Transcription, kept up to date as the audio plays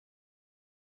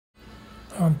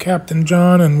I'm Captain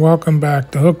John, and welcome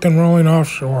back to Hooked and Rolling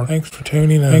Offshore. Thanks for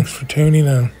tuning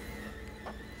in.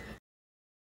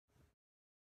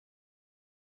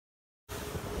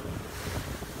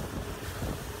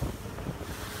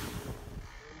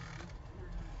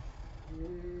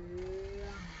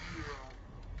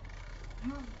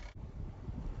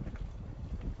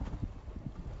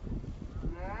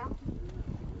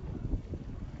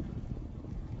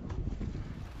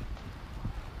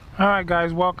 Alright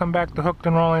guys, welcome back to Hooked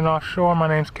and Rolling Offshore. My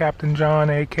name's Captain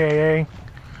John, aka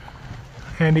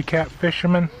Handicap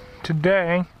Fisherman.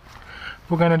 Today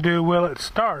we're going to do Will It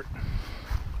Start?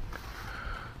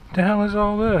 The hell is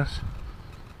all this?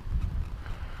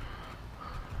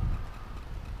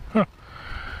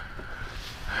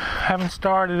 Haven't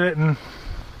started it in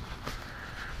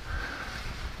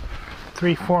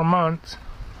 3-4 months.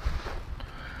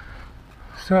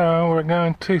 So we're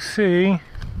going to see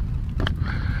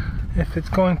if it's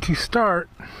going to start.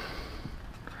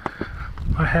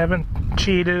 I haven't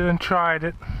cheated and tried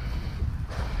it,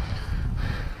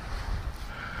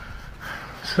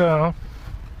 so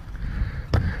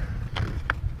I'm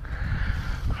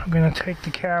going to take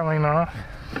the cowling off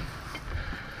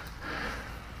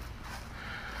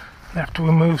after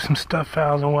we move some stuff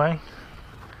out of the way.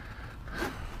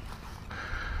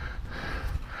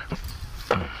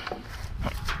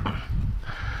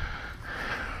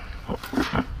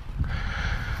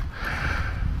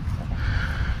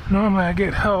 Normally I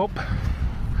get help,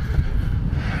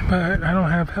 but I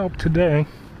don't have help today,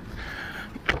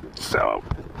 so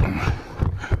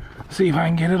see if I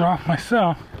can get it off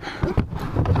myself.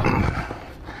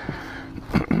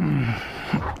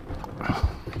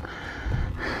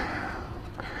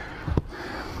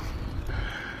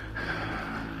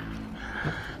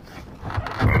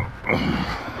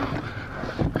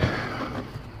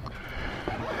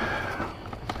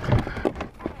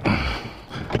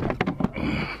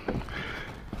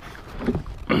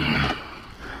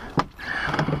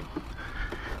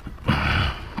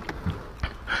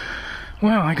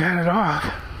 Well, I got it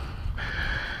off,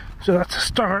 so that's a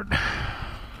start.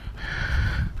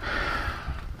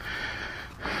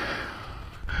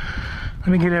 Let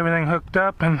me get everything hooked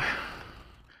up and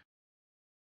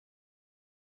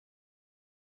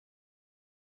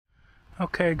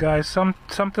okay guys,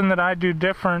 something that I do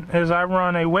different is I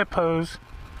run a whip hose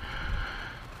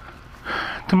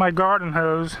to my garden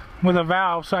hose with a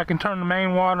valve so I can turn the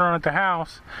main water on at the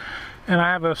house. And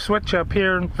I have a switch up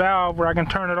here, valve, where I can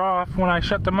turn it off when I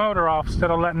shut the motor off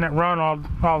instead of letting it run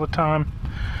all the time,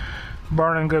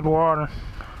 burning good water.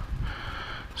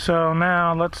 So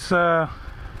now let's, I'll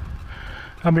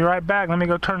be right back. Let me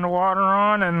go turn the water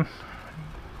on and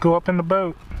go up in the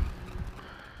boat.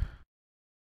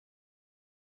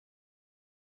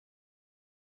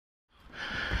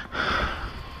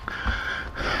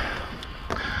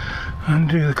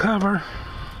 Undo the cover.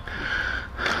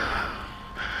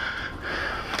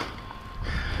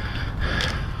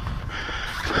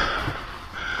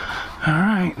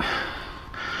 Alright,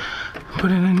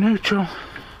 put it in neutral.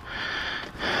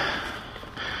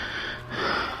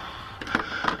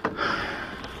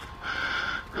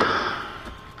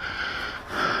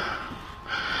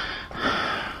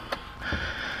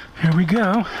 Here we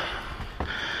go.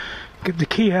 Get the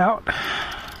key out.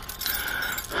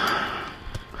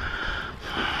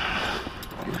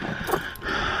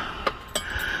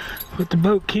 Put the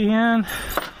boat key in.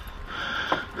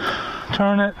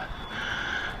 Turn it.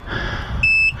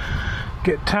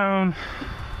 Get tone.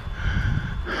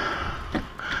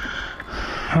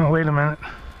 Oh, wait a minute.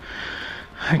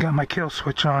 I got my kill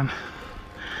switch on.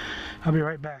 I'll be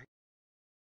right back.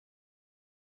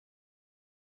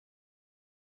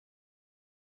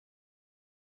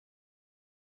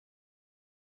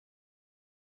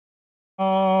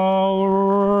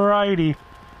 Alrighty.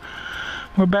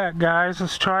 We're back, guys.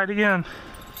 Let's try it again.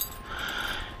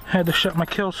 Had to shut my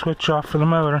kill switch off for the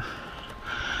motor.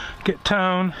 Get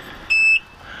tone.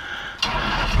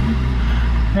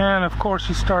 And of course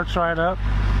he starts right up.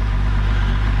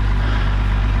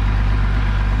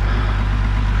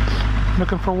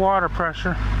 Looking for water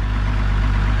pressure.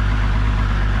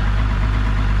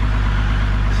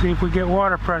 See if we get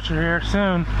water pressure here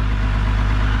soon.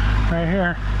 Right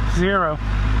here, 0.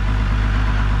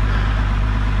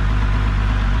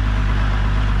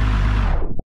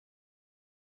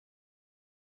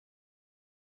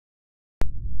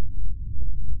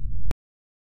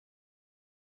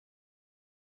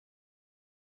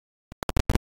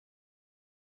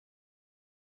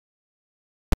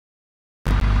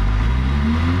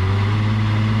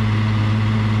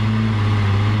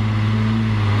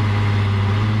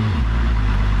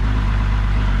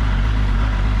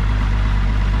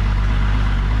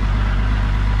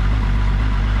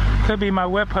 Could be my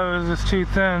whip hose is too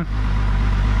thin.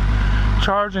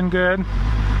 Charging good.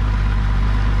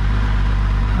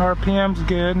 RPM's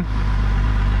good.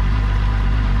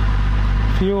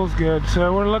 Fuel's good.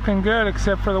 So we're looking good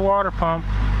except for the water pump.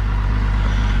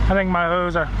 I think my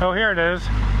hose are, oh, here it is.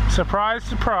 Surprise,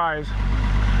 surprise.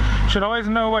 Should always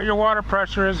know what your water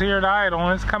pressure is here at idle,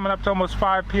 and it's coming up to almost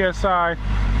 5 psi.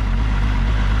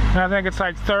 And I think it's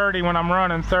like 30 when I'm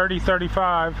running, 30,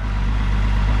 35.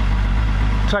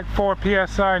 It's like 4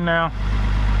 psi now.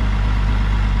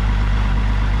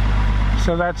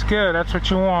 So that's good, that's what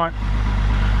you want.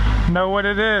 Know what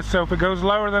it is, so if it goes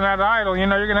lower than that idle, you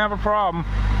know you're gonna have a problem.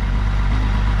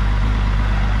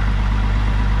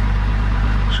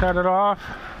 Shut it off.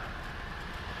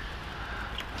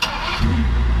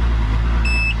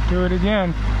 Do it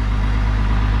again.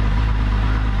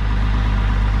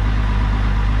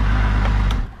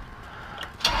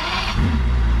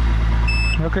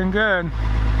 Looking good.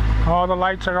 All the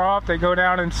lights are off. They go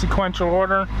down in sequential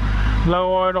order.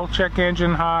 Low oil, check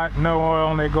engine, hot, no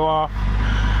oil, and they go off.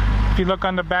 If you look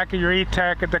on the back of your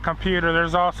etec at the computer,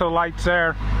 there's also lights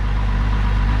there.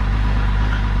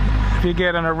 If you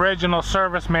get an original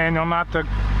service manual, not the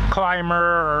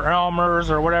Climber or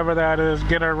Elmer's or whatever that is,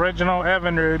 get an original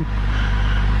Evinrude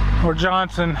or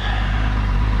Johnson.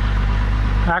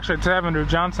 Actually, it's Evinrude.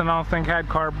 Johnson I don't think had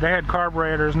they had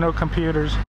carburetors, no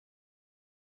computers.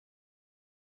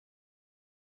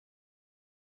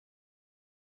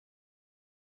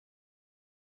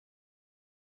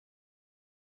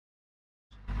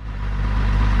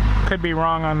 Could be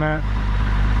wrong on that.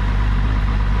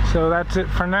 So that's it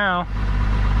for now.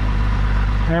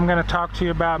 I'm going to talk to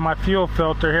you about my fuel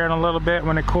filter here in a little bit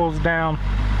when it cools down.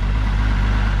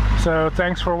 So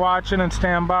thanks for watching and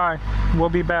stand by. We'll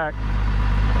be back.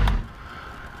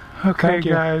 Okay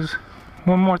guys,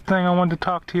 one more thing I wanted to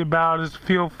talk to you about is the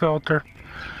fuel filter.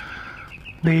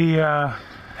 The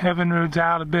Evinrude's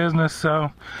out of business,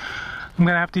 so I'm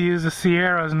going to have to use the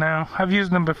Sierras now. I've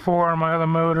used them before on my other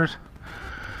motors.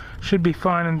 Should be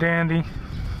fine and dandy.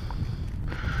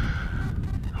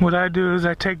 What I do is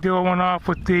I take the old one off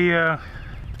with the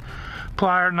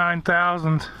plier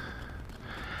 9000s.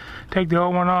 Take the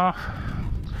old one off,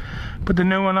 put the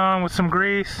new one on with some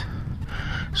grease,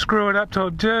 screw it up till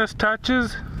it just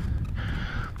touches,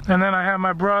 and then I have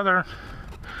my brother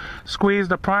squeeze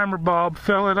the primer bulb,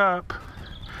 fill it up,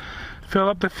 fill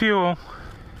up the fuel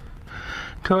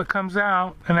till it comes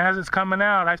out, and as it's coming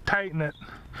out I tighten it.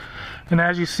 And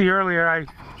as you see earlier, I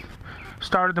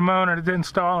started the motor, it didn't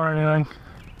stall or anything.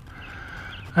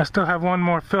 I still have one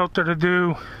more filter to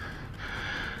do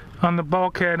on the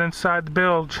bulkhead inside the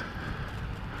bilge,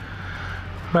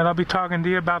 but I'll be talking to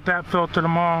you about that filter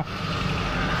tomorrow.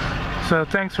 So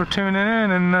thanks for tuning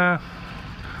in, and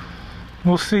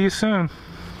we'll see you soon.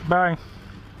 Bye.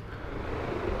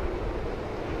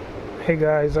 Hey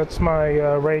guys, that's my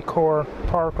Raycor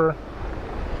Parker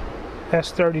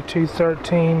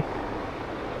S3213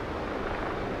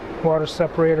 water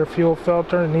separator fuel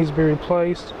filter. It needs to be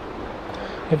replaced.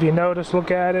 If you notice, look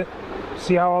at it,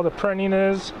 see how all the printing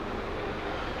is,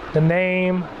 the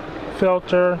name,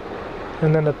 filter,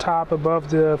 and then the top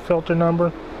above the filter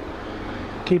number.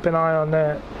 Keep an eye on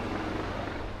that.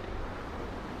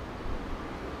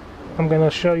 I'm going to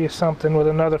show you something with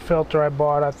another filter I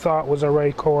bought. I thought was a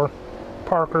Raycor,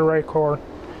 Parker Raycor.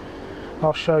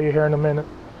 I'll show you here in a minute.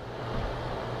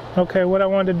 Okay, what I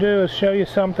wanted to do is show you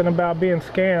something about being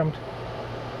scammed.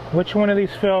 Which one of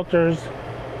these filters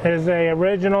is a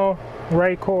original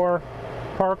Raycor,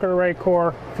 Parker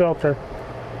Raycor filter?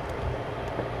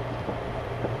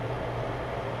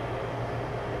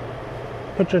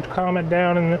 Put your comment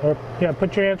down in the,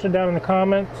 put your answer down in the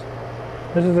comments.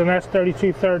 This is an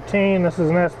S3213, this is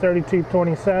an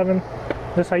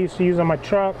S3227. This I used to use on my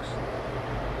trucks.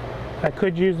 I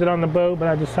could use it on the boat, but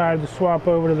I decided to swap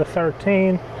over to the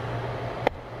 13.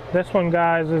 This one,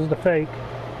 guys, is the fake.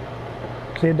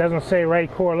 See, it doesn't say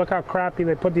Raycor. Look how crappy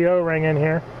they put the O-ring in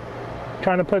here.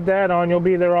 Trying to put that on, you'll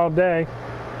be there all day.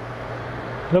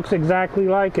 Looks exactly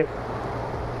like it.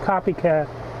 Copycat.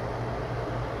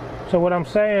 So what I'm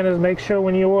saying is make sure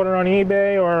when you order on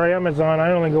eBay or Amazon,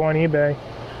 I only go on eBay.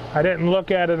 I didn't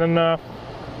look at it enough.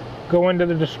 Go into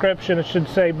the description, it should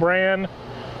say brand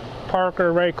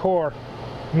Parker Raycor,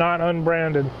 not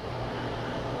unbranded.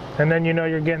 And then you know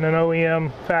you're getting an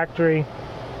OEM factory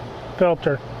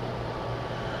filter.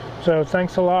 So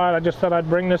thanks a lot. I just thought I'd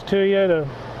bring this to you to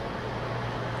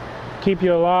keep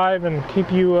you alive and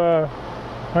keep you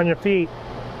on your feet.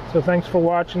 So thanks for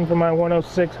watching for my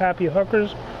 106 Happy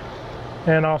Hookers,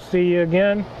 and I'll see you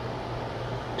again.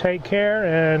 Take care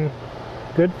and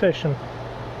good fishing.